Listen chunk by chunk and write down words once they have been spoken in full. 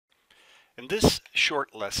In this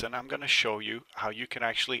short lesson, I'm going to show you how you can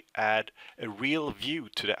actually add a real view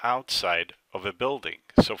to the outside of a building.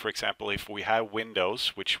 So for example, if we have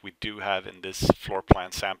windows, which we do have in this floor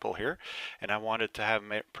plan sample here, and I wanted to have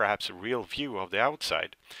perhaps a real view of the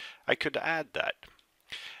outside, I could add that.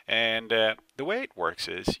 And the way it works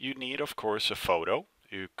is you need, of course, a photo.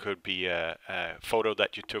 It could be a photo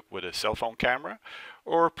that you took with a cell phone camera,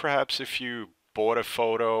 or perhaps if you bought a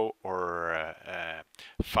photo or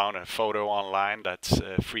found a photo online that's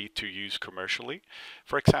free to use commercially,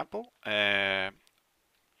 for example, then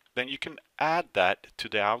you can add that to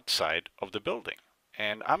the outside of the building.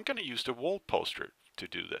 And I'm going to use the wall poster to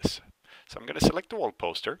do this. So I'm going to select the wall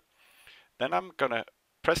poster. Then I'm going to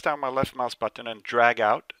press down my left mouse button and drag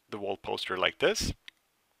out the wall poster like this.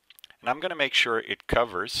 And I'm going to make sure it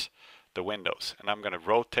covers the windows. And I'm going to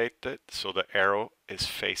rotate it so the arrow is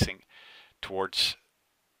facing towards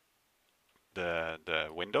the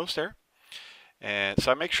windows there. And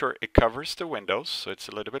so I make sure it covers the windows, so it's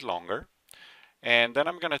a little bit longer. And then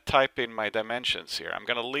I'm going to type in my dimensions here. I'm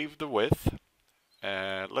going to leave the width.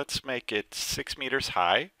 Let's make it 6 meters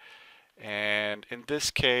high. And in this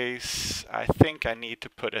case, I think I need to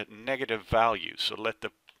put a negative value. So let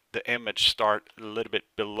the image start a little bit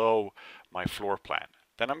below my floor plan.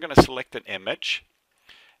 Then I'm going to select an image.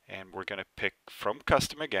 And we're going to pick from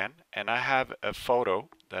custom again. And I have a photo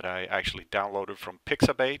that I actually downloaded from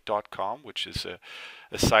pixabay.com, which is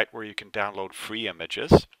a site where you can download free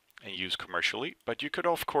images and use commercially. But you could,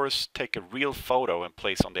 of course, take a real photo and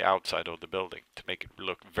place on the outside of the building to make it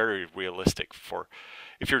look very realistic for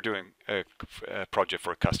if you're doing a project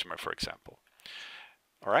for a customer, for example.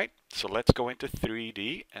 All right, so let's go into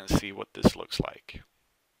 3D and see what this looks like.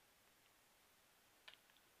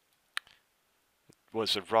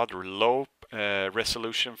 Was a rather low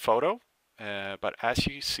resolution photo, but as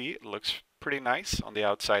you see, it looks pretty nice on the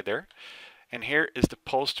outside there. And here is the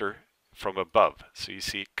poster from above, so you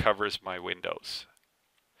see it covers my windows.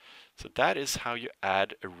 So that is how you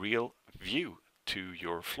add a real view to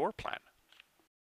your floor plan.